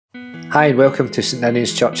Hi and welcome to St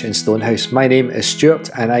Ninian's Church in Stonehouse. My name is Stuart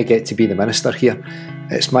and I get to be the minister here.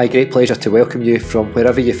 It's my great pleasure to welcome you from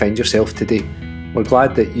wherever you find yourself today. We're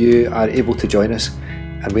glad that you are able to join us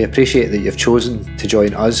and we appreciate that you've chosen to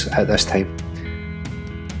join us at this time.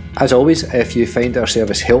 As always, if you find our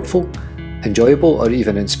service helpful, enjoyable or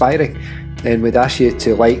even inspiring, then we'd ask you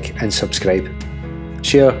to like and subscribe.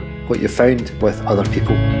 Share what you've found with other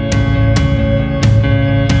people.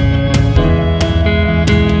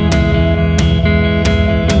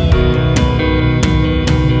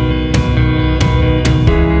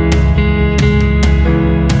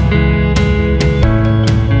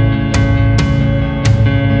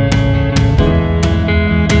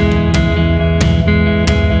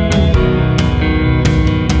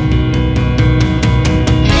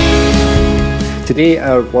 Today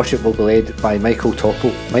our worship will be led by Michael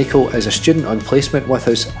Topple. Michael is a student on placement with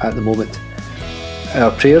us at the moment.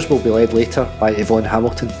 Our prayers will be led later by Yvonne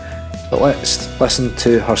Hamilton, but let's listen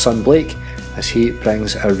to her son Blake as he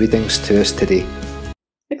brings our readings to us today.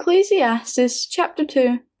 Ecclesiastes chapter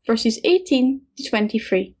 2 verses 18 to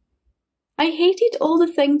 23. I hated all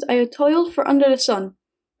the things I had toiled for under the sun,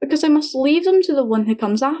 because I must leave them to the one who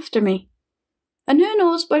comes after me. And who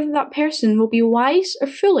knows whether that person will be wise or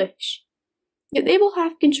foolish? Yet they will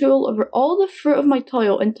have control over all the fruit of my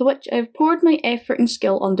toil into which I have poured my effort and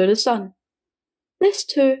skill under the sun. This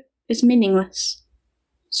too is meaningless.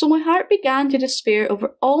 So my heart began to despair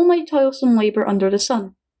over all my toilsome labour under the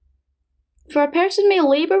sun. For a person may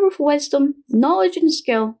labour with wisdom, knowledge and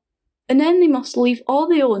skill, and then they must leave all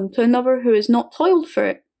they own to another who has not toiled for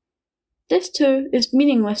it. This too is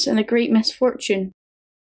meaningless and a great misfortune.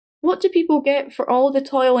 What do people get for all the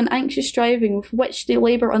toil and anxious striving with which they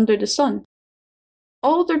labour under the sun?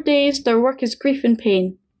 All their days their work is grief and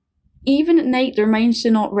pain. Even at night their minds do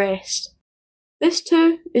not rest. This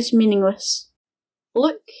too is meaningless.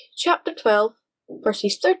 Luke chapter 12,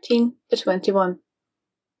 verses 13 to 21.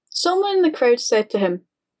 Someone in the crowd said to him,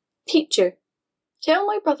 Teacher, tell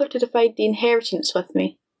my brother to divide the inheritance with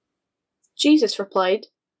me. Jesus replied,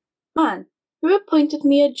 Man, who appointed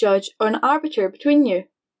me a judge or an arbiter between you?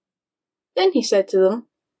 Then he said to them,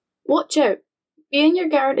 Watch out, be on your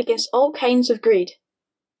guard against all kinds of greed.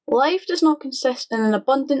 Life does not consist in an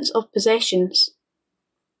abundance of possessions.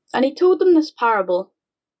 And he told them this parable.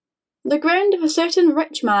 The ground of a certain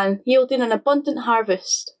rich man yielded an abundant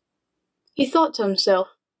harvest. He thought to himself,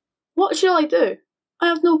 What shall I do? I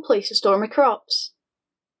have no place to store my crops.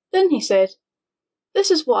 Then he said,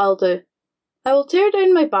 This is what I'll do. I will tear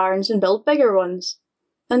down my barns and build bigger ones,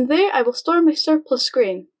 and there I will store my surplus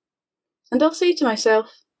grain. And I'll say to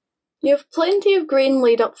myself, You have plenty of grain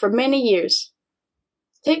laid up for many years.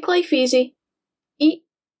 Take life easy, eat,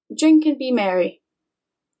 drink and be merry.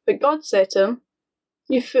 But God said to him,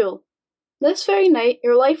 You fool, this very night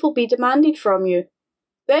your life will be demanded from you.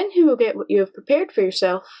 Then who will get what you have prepared for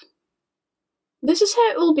yourself? This is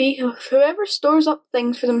how it will be with whoever stores up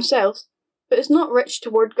things for themselves, but is not rich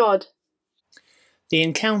toward God. The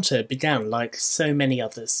encounter began like so many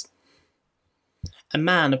others. A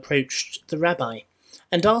man approached the rabbi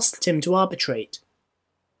and asked him to arbitrate.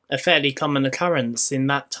 A fairly common occurrence in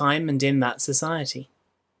that time and in that society.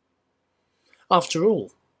 After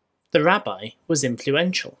all, the rabbi was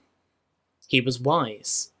influential. He was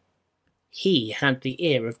wise. He had the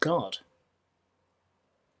ear of God.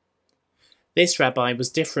 This rabbi was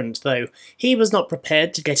different, though. He was not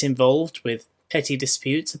prepared to get involved with petty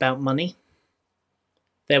disputes about money.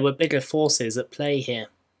 There were bigger forces at play here.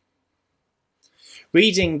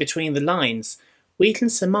 Reading between the lines, we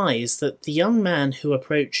can surmise that the young man who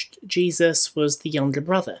approached Jesus was the younger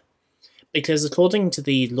brother, because according to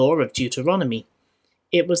the law of Deuteronomy,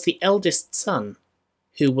 it was the eldest son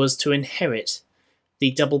who was to inherit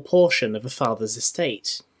the double portion of a father's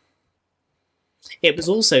estate. It was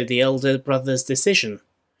also the elder brother's decision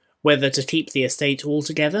whether to keep the estate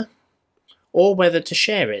altogether, or whether to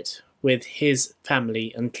share it with his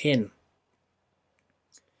family and kin.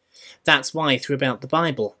 That's why throughout the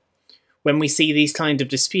Bible, when we see these kind of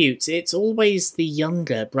disputes, it's always the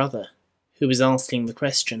younger brother who is asking the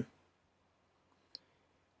question.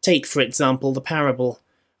 Take, for example, the parable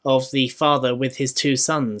of the father with his two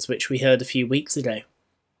sons, which we heard a few weeks ago.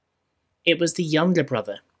 It was the younger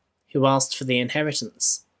brother who asked for the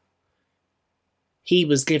inheritance. He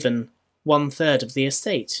was given 1/3 of the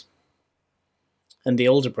estate, and the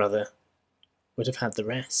older brother would have had the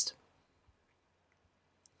rest.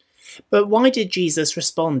 But why did Jesus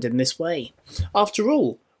respond in this way? After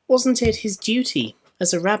all, wasn't it his duty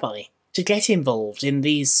as a rabbi to get involved in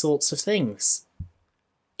these sorts of things?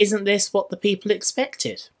 Isn't this what the people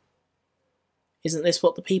expected? Isn't this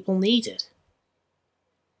what the people needed?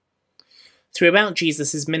 Throughout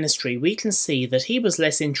Jesus' ministry, we can see that he was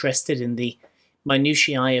less interested in the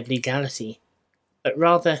minutiae of legality, but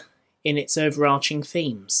rather in its overarching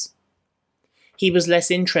themes. He was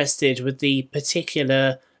less interested with the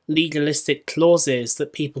particular legalistic clauses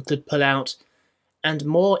that people could pull out, and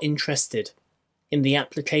more interested in the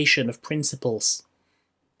application of principles.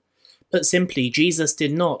 But simply, Jesus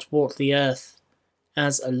did not walk the earth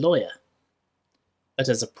as a lawyer, but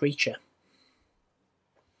as a preacher.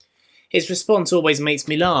 His response always makes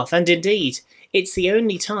me laugh, and indeed, it's the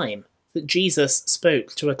only time that Jesus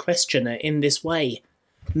spoke to a questioner in this way.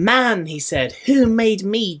 "Man," he said, "who made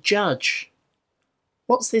me judge?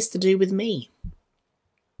 What's this to do with me?"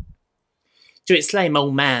 To exclaim,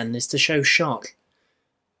 "Oh man," is to show shock.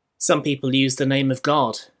 Some people use the name of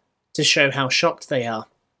God to show how shocked they are.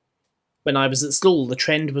 When I was at school, the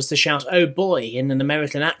trend was to shout, "Oh boy," in an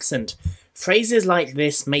American accent. Phrases like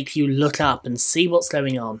this make you look up and see what's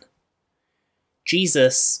going on.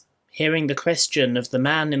 Jesus, hearing the question of the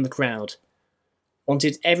man in the crowd,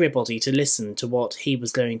 wanted everybody to listen to what he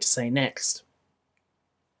was going to say next.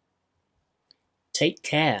 "Take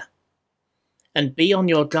care, and be on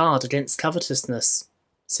your guard against covetousness,"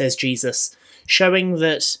 says Jesus, showing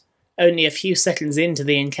that only a few seconds into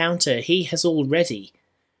the encounter he has already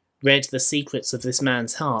read the secrets of this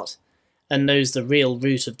man's heart and knows the real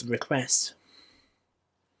root of the request.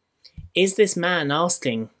 Is this man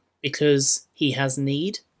asking because he has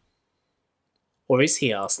need? Or is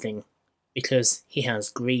he asking because he has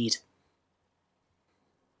greed?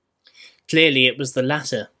 Clearly it was the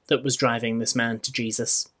latter that was driving this man to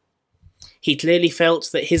Jesus. He clearly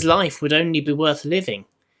felt that his life would only be worth living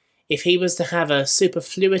if he was to have a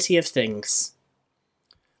superfluity of things.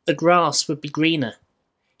 The grass would be greener,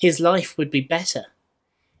 his life would be better,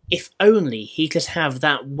 if only he could have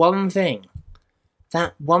that one thing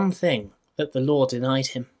that the Lord denied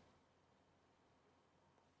him.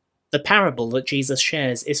 The parable that Jesus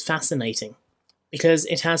shares is fascinating because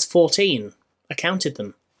it has 14, I counted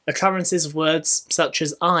them, occurrences of words such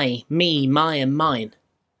as I, me, my, and mine.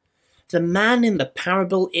 The man in the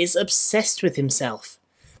parable is obsessed with himself.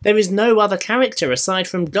 There is no other character aside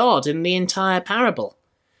from God in the entire parable,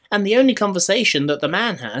 and the only conversation that the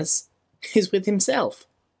man has is with himself.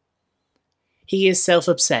 He is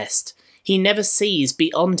self-obsessed. He never sees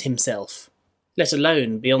beyond himself, let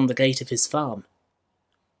alone beyond the gate of his farm.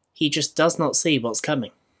 He just does not see what's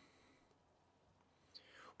coming.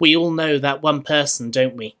 We all know that one person,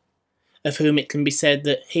 don't we, of whom it can be said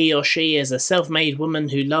that he or she is a self-made woman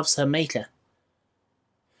who loves her maker.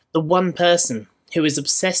 The one person who is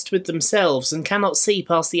obsessed with themselves and cannot see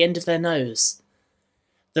past the end of their nose.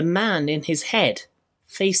 The man in his head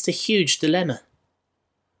faced a huge dilemma.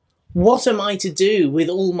 What am I to do with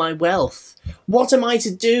all my wealth? What am I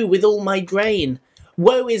to do with all my grain?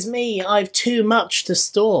 Woe is me, I've too much to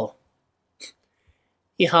store.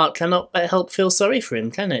 Your heart cannot but help feel sorry for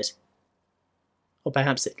him, can it? Or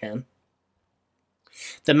perhaps it can.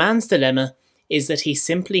 The man's dilemma is that he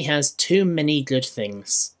simply has too many good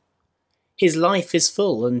things. His life is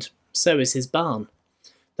full, and so is his barn.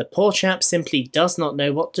 The poor chap simply does not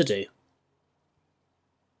know what to do.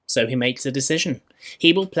 So he makes a decision.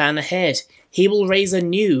 He will plan ahead. He will raise a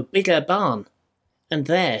new, bigger barn, and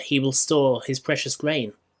there he will store his precious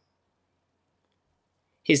grain.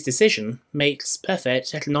 His decision makes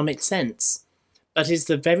perfect economic sense, but is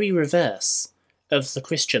the very reverse of the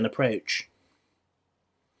Christian approach.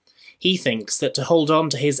 He thinks that to hold on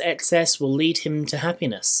to his excess will lead him to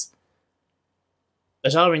happiness.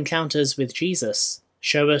 But our encounters with Jesus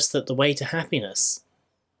show us that the way to happiness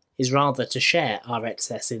is rather to share our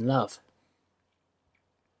excess in love.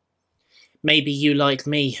 Maybe you, like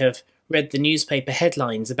me, have read the newspaper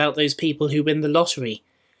headlines about those people who win the lottery.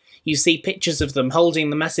 You see pictures of them holding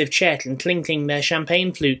the massive cheque and clinking their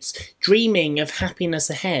champagne flutes, dreaming of happiness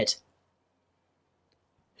ahead,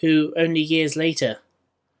 who only years later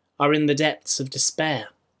are in the depths of despair.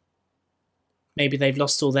 Maybe they've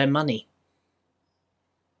lost all their money.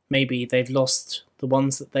 Maybe they've lost the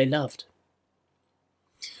ones that they loved.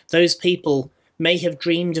 Those people may have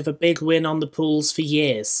dreamed of a big win on the pools for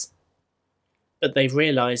years, but they've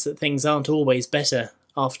realised that things aren't always better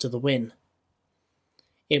after the win.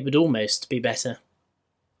 It would almost be better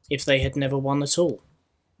if they had never won at all.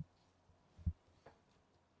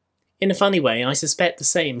 In a funny way, I suspect the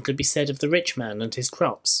same could be said of the rich man and his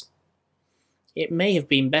crops. It may have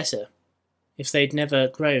been better if they'd never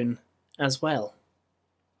grown as well.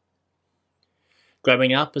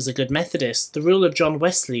 Growing up as a good Methodist, the rule of John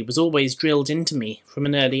Wesley was always drilled into me from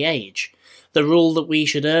an early age. The rule that we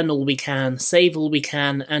should earn all we can, save all we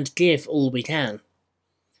can, and give all we can.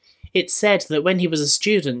 It's said that when he was a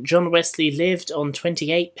student, John Wesley lived on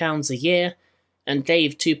 £28 a year and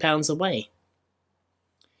gave £2 away.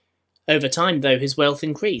 Over time, though, his wealth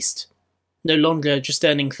increased, no longer just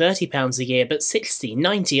earning £30 a year, but 60,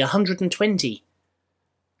 90, 120.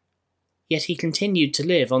 Yet he continued to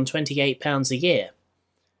live on £28 a year,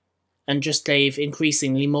 and just gave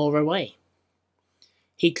increasingly more away.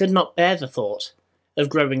 He could not bear the thought of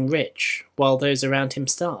growing rich while those around him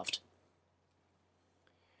starved.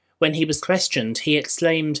 When he was questioned, he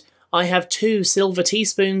exclaimed, "I have 2 silver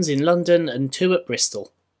teaspoons in London and 2 at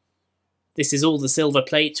Bristol. This is all the silver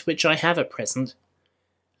plate which I have at present,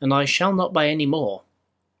 and I shall not buy any more,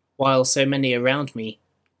 while so many around me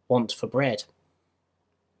want for bread."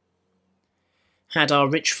 Had our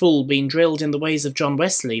rich fool been drilled in the ways of John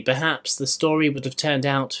Wesley, perhaps the story would have turned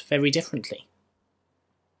out very differently.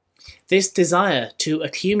 This desire to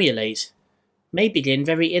accumulate may begin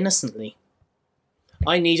very innocently.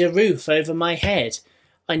 I need a roof over my head.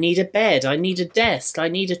 I need a bed. I need a desk. I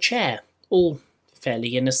need a chair. All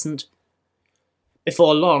fairly innocent.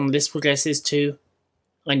 Before long, this progresses to,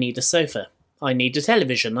 I need a sofa. I need a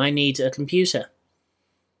television. I need a computer.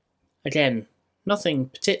 Again, nothing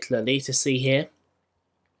particularly to see here.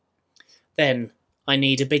 Then, I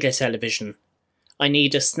need a bigger television. I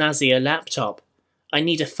need a snazzier laptop. I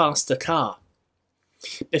need a faster car.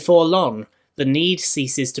 Before long, the need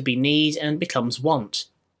ceases to be need and becomes want.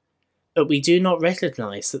 But we do not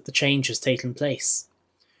recognise that the change has taken place.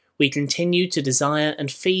 We continue to desire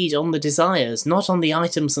and feed on the desires, not on the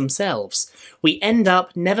items themselves. We end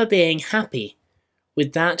up never being happy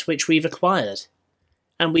with that which we've acquired,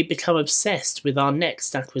 and we become obsessed with our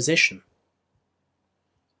next acquisition.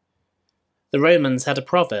 The Romans had a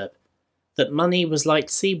proverb that money was like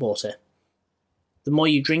seawater. The more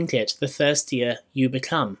you drink it, the thirstier you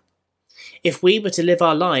become. If we were to live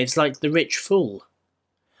our lives like the rich fool,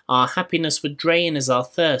 our happiness would drain as our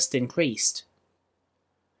thirst increased.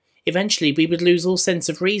 Eventually we would lose all sense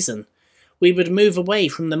of reason. We would move away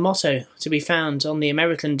from the motto to be found on the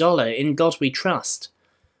American dollar, "In God we trust,"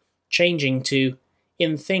 changing to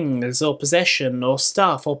 "In things or possession or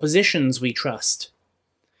stuff or positions we trust."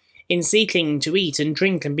 In seeking to eat and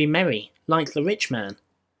drink and be merry, like the rich man,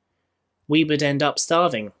 we would end up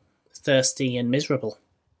starving, thirsty and miserable.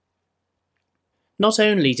 Not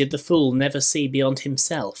only did the fool never see beyond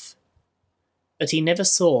himself, but he never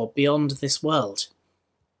saw beyond this world.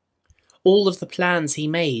 All of the plans he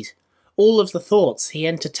made, all of the thoughts he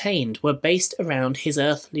entertained were based around his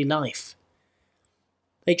earthly life.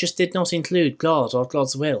 They just did not include God or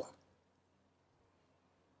God's will.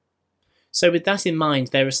 So with that in mind,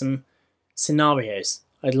 there are some scenarios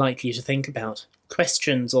I'd like you to think about.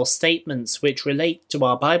 Questions or statements which relate to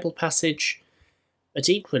our Bible passage, but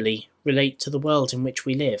equally relate to the world in which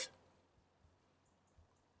we live.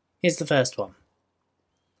 Here's the first one.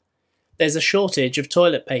 There's a shortage of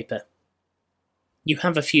toilet paper. You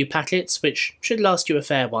have a few packets which should last you a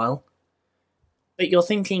fair while, but you're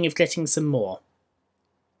thinking of getting some more,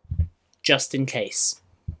 just in case.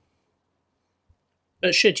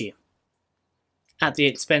 But should you? At the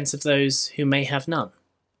expense of those who may have none.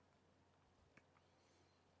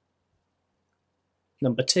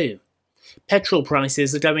 Number 2. Petrol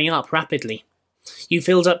prices are going up rapidly. You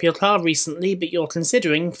filled up your car recently, but you're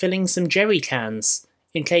considering filling some jerry cans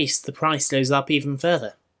in case the price goes up even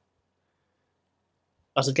further.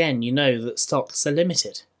 But again, you know that stocks are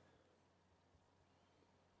limited.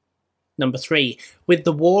 Number 3. With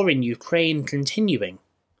the war in Ukraine continuing,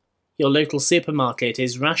 your local supermarket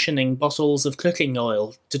is rationing bottles of cooking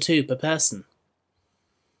oil to 2 per person.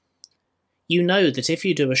 You know that if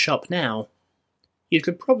you do a shop now, you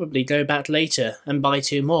could probably go back later and buy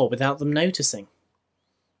 2 more without them noticing.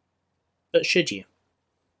 But should you?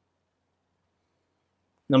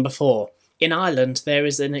 Number 4. In Ireland, there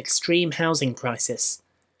is an extreme housing crisis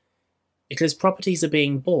because properties are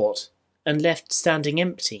being bought and left standing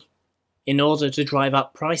empty in order to drive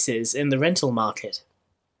up prices in the rental market.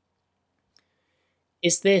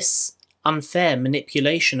 Is this unfair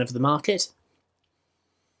manipulation of the market?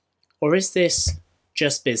 Or is this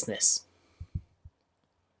just business?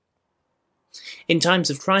 In times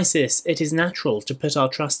of crisis, it is natural to put our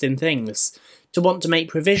trust in things, to want to make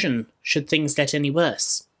provision should things get any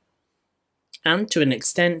worse. And to an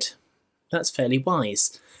extent, that's fairly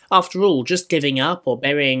wise. After all, just giving up or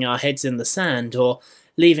burying our heads in the sand or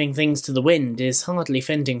leaving things to the wind is hardly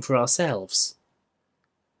fending for ourselves.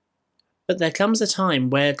 But there comes a time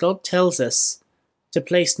where God tells us to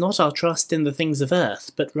place not our trust in the things of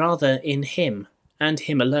earth, but rather in Him and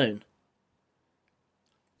Him alone.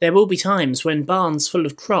 There will be times when barns full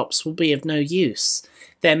of crops will be of no use.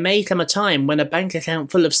 There may come a time when a bank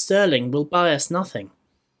account full of sterling will buy us nothing.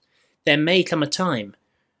 There may come a time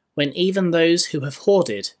when even those who have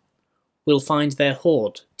hoarded will find their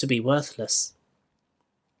hoard to be worthless.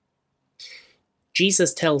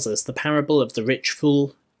 Jesus tells us the parable of the rich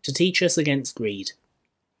fool to teach us against greed.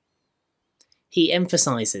 He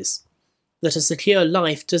emphasizes that a secure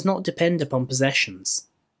life does not depend upon possessions,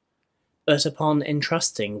 but upon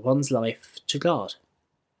entrusting one's life to God.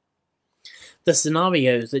 The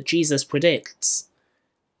scenario that Jesus predicts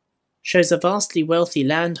shows a vastly wealthy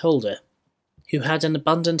landholder who had an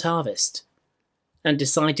abundant harvest and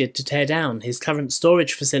decided to tear down his current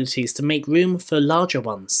storage facilities to make room for larger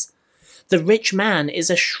ones. The rich man is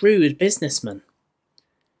a shrewd businessman,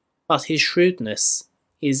 but his shrewdness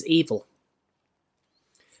is evil.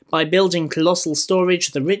 By building colossal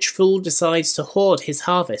storage, the rich fool decides to hoard his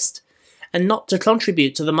harvest and not to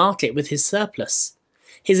contribute to the market with his surplus.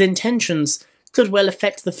 His intentions could well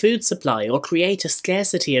affect the food supply or create a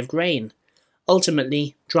scarcity of grain,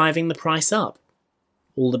 ultimately driving the price up.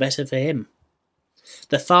 All the better for him.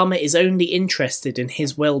 The farmer is only interested in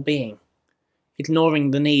his well-being,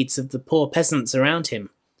 ignoring the needs of the poor peasants around him,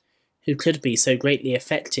 who could be so greatly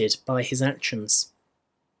affected by his actions.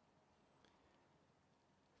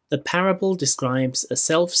 The parable describes a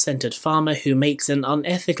self-centered farmer who makes an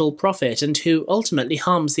unethical profit and who ultimately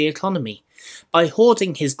harms the economy. By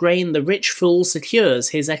hoarding his grain, the rich fool secures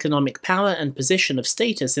his economic power and position of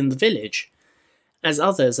status in the village, as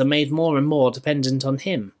others are made more and more dependent on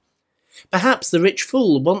him. Perhaps the rich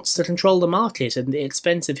fool wants to control the market at the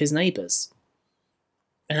expense of his neighbours.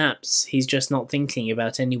 Perhaps he's just not thinking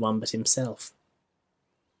about anyone but himself.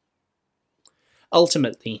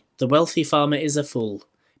 Ultimately, the wealthy farmer is a fool,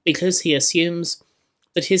 because he assumes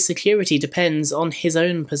that his security depends on his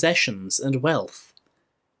own possessions and wealth,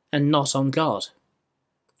 and not on God,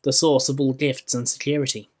 the source of all gifts and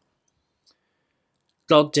security.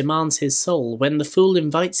 God demands his soul when the fool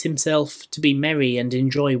invites himself to be merry and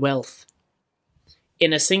enjoy wealth.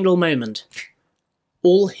 In a single moment,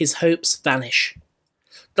 all his hopes vanish.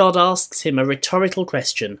 God asks him a rhetorical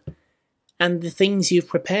question, and the things you've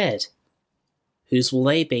prepared, whose will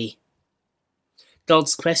they be?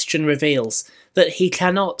 God's question reveals that he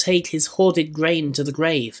cannot take his hoarded grain to the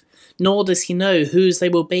grave, nor does he know whose they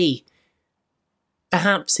will be.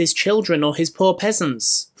 Perhaps his children or his poor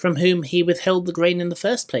peasants, from whom he withheld the grain in the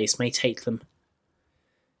first place, may take them.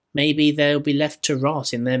 Maybe they'll be left to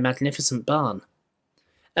rot in their magnificent barn,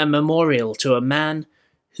 a memorial to a man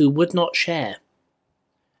who would not share,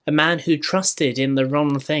 a man who trusted in the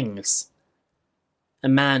wrong things, a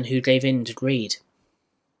man who gave in to greed.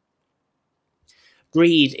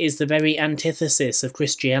 Greed is the very antithesis of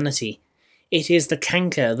Christianity. It is the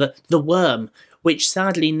canker, the worm, which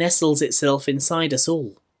sadly nestles itself inside us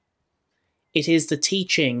all. It is the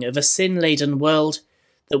teaching of a sin-laden world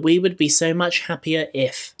that we would be so much happier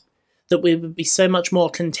if, that we would be so much more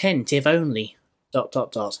content if only...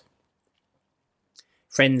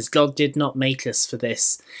 Friends, God did not make us for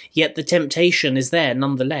this, yet the temptation is there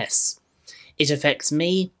nonetheless. It affects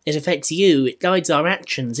me, it affects you, it guides our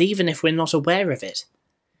actions even if we're not aware of it.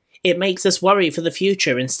 It makes us worry for the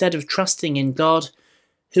future instead of trusting in God,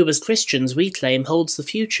 who as Christians we claim holds the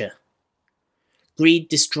future. Greed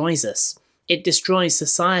destroys us. It destroys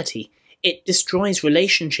society. It destroys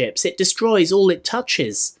relationships. It destroys all it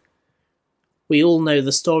touches. We all know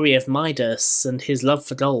the story of Midas and his love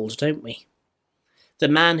for gold, don't we? The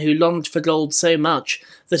man who longed for gold so much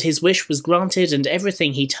that his wish was granted and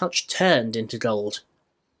everything he touched turned into gold.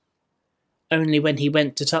 Only when he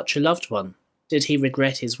went to touch a loved one did he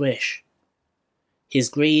regret his wish. His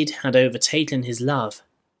greed had overtaken his love.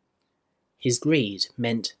 His greed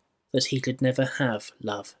meant that he could never have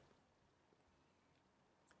love.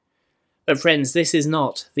 But friends, this is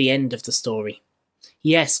not the end of the story.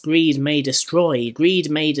 Yes, greed may destroy, greed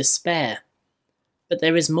may despair, but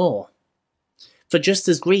there is more. For just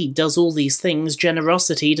as greed does all these things,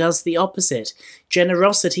 generosity does the opposite.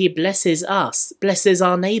 Generosity blesses us, blesses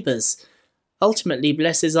our neighbours, ultimately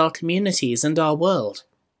blesses our communities and our world.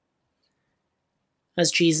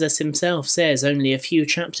 As Jesus himself says only a few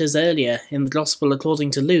chapters earlier in the Gospel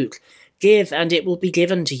according to Luke, "Give and it will be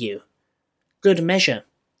given to you. Good measure,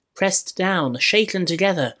 pressed down, shaken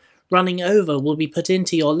together, running over will be put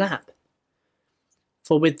into your lap.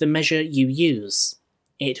 For with the measure you use,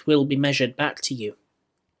 it will be measured back to you."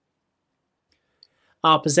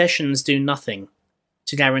 Our possessions do nothing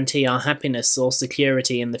to guarantee our happiness or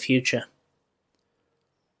security in the future.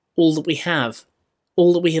 All that we have,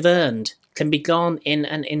 all that we have earned, can be gone in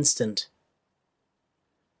an instant.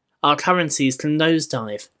 Our currencies can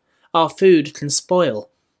nosedive. Our food can spoil.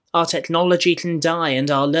 Our technology can die,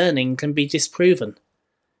 and our learning can be disproven.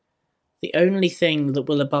 The only thing that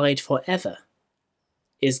will abide forever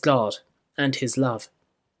is God and his love.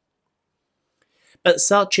 But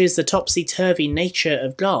such is the topsy-turvy nature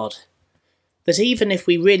of God, that even if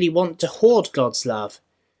we really want to hoard God's love,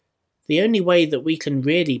 the only way that we can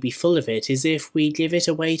really be full of it is if we give it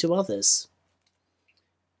away to others.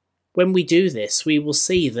 When we do this, we will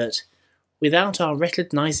see that, without our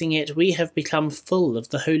recognizing it, we have become full of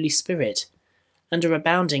the Holy Spirit and are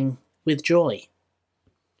abounding with joy.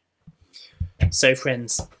 So,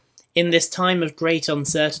 friends, in this time of great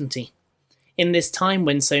uncertainty, in this time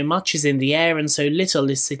when so much is in the air and so little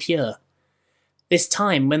is secure, this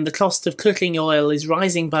time when the cost of cooking oil is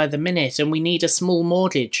rising by the minute and we need a small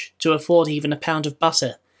mortgage to afford even a pound of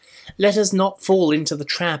butter, let us not fall into the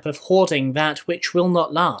trap of hoarding that which will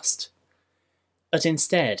not last, but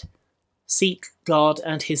instead seek God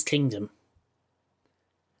and his kingdom.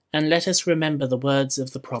 And let us remember the words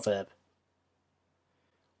of the proverb: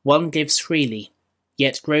 one gives freely,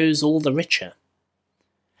 yet grows all the richer.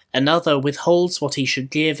 Another withholds what he should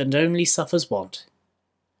give and only suffers want.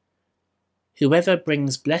 Whoever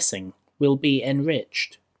brings blessing will be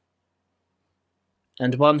enriched,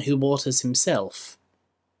 and one who waters himself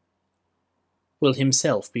will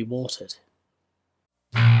himself be watered.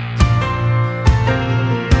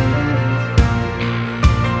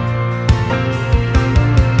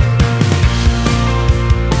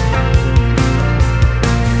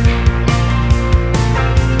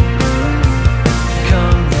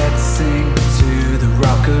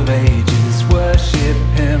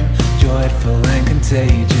 Joyful and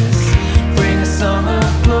contagious, bring a song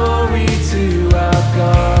of glory to our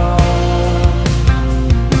God.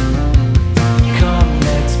 Come,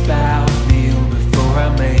 let's bow, kneel before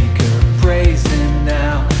our Maker, praise him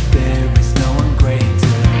now, there is no one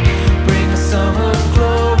greater. Bring a song of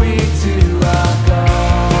glory to our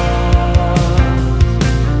God.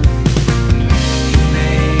 He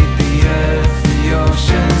made the earth, the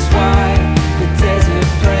oceans wide, the desert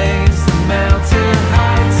plains, the mountain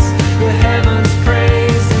heights. The heavens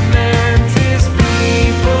praise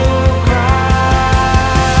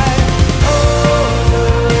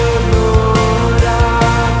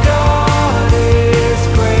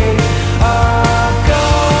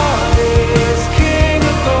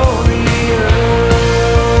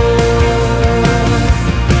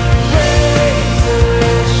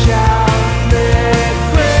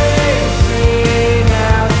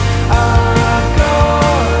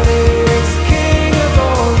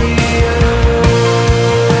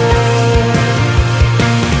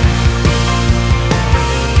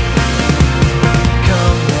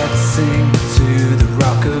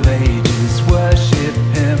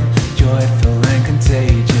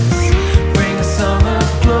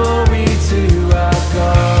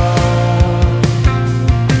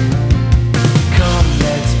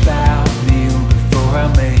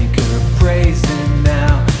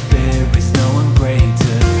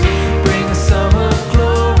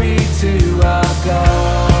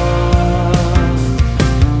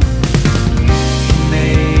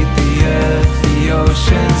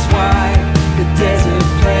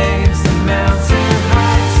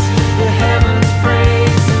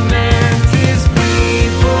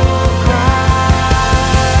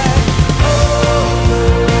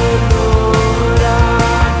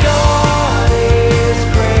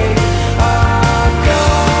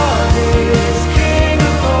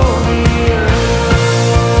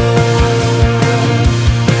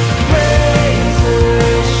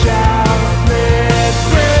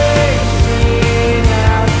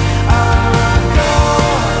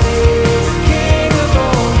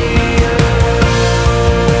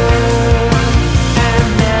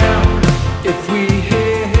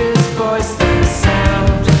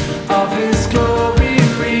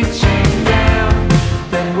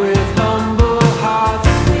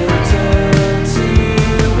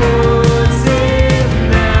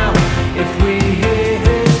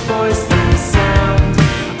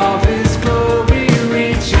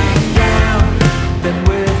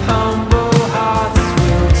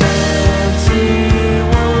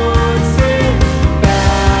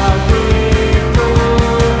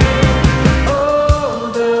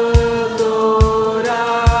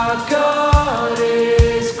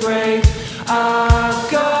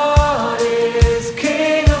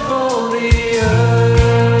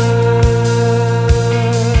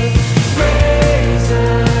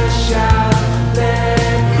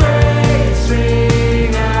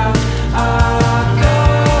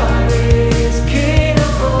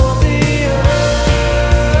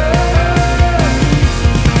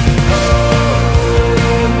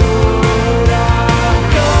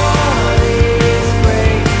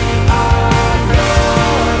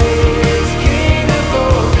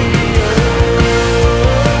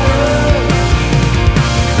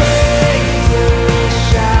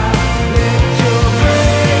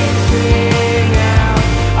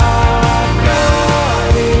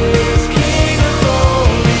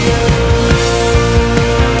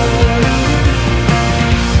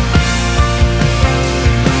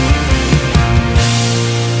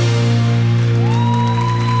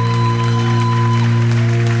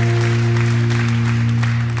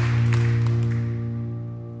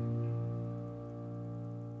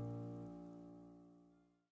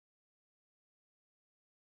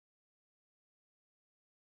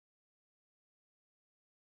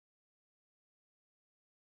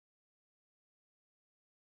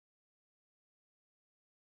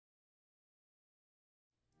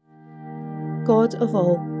God of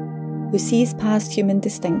all, who sees past human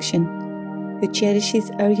distinction, who cherishes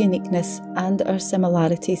our uniqueness and our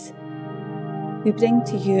similarities, we bring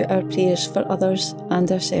to you our prayers for others and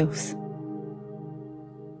ourselves.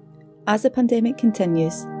 As the pandemic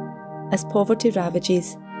continues, as poverty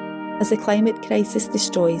ravages, as the climate crisis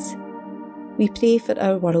destroys, we pray for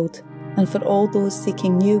our world and for all those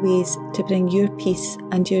seeking new ways to bring your peace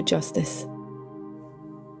and your justice.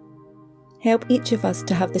 Help each of us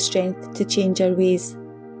to have the strength to change our ways,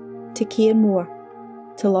 to care more,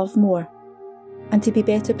 to love more, and to be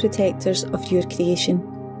better protectors of your creation,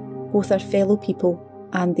 both our fellow people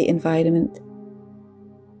and the environment.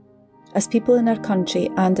 As people in our country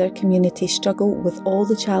and our community struggle with all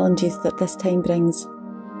the challenges that this time brings,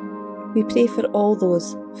 we pray for all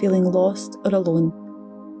those feeling lost or alone,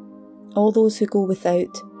 all those who go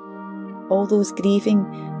without, all those grieving,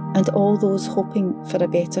 and all those hoping for a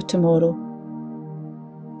better tomorrow.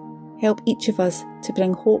 Help each of us to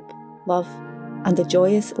bring hope, love, and the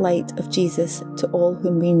joyous light of Jesus to all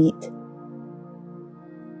whom we meet.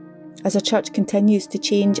 As our church continues to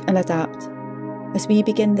change and adapt, as we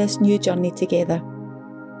begin this new journey together,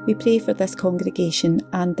 we pray for this congregation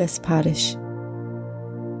and this parish.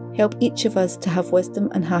 Help each of us to have wisdom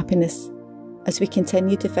and happiness as we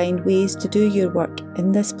continue to find ways to do your work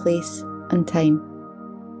in this place and time.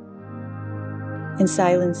 In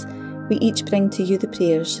silence, we each bring to you the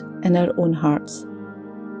prayers in our own hearts.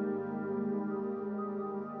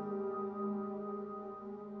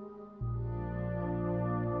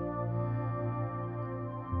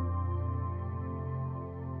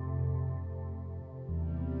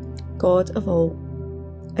 God of all,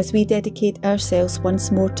 as we dedicate ourselves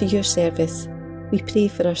once more to your service, we pray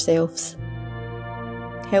for ourselves.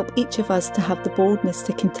 Help each of us to have the boldness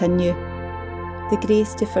to continue, the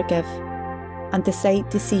grace to forgive, and the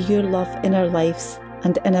sight to see your love in our lives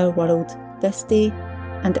and in our world this day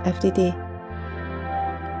and every day.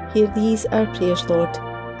 Hear these our prayers, Lord,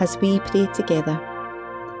 as we pray together.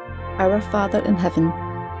 Our Father in heaven,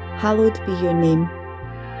 hallowed be your name.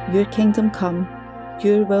 Your kingdom come,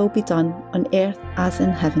 your will be done on earth as in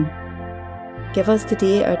heaven. Give us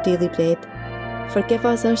today our daily bread. Forgive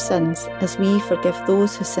us our sins as we forgive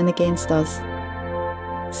those who sin against us.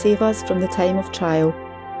 Save us from the time of trial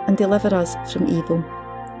and deliver us from evil.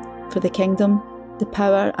 For the kingdom, the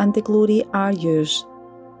power and the glory are yours,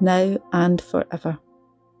 now and forever.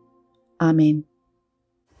 Amen.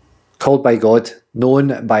 Called by God,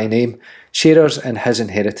 known by name, sharers in his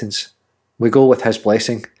inheritance, we go with his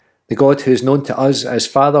blessing. The God who is known to us as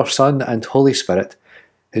Father, Son and Holy Spirit,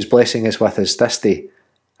 whose blessing is with us this day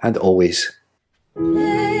and always.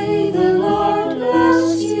 May the Lord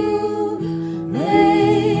bless you.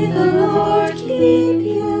 May the Lord keep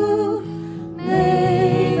you.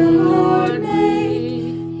 May the Lord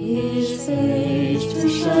make his face to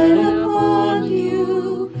shine upon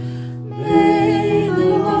you. May the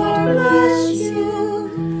Lord bless you.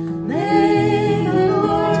 May the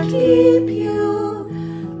Lord keep you.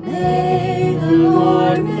 May the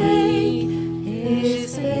Lord make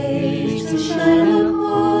his face to shine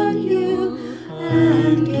upon you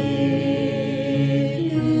and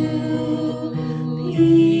give you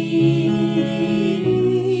peace.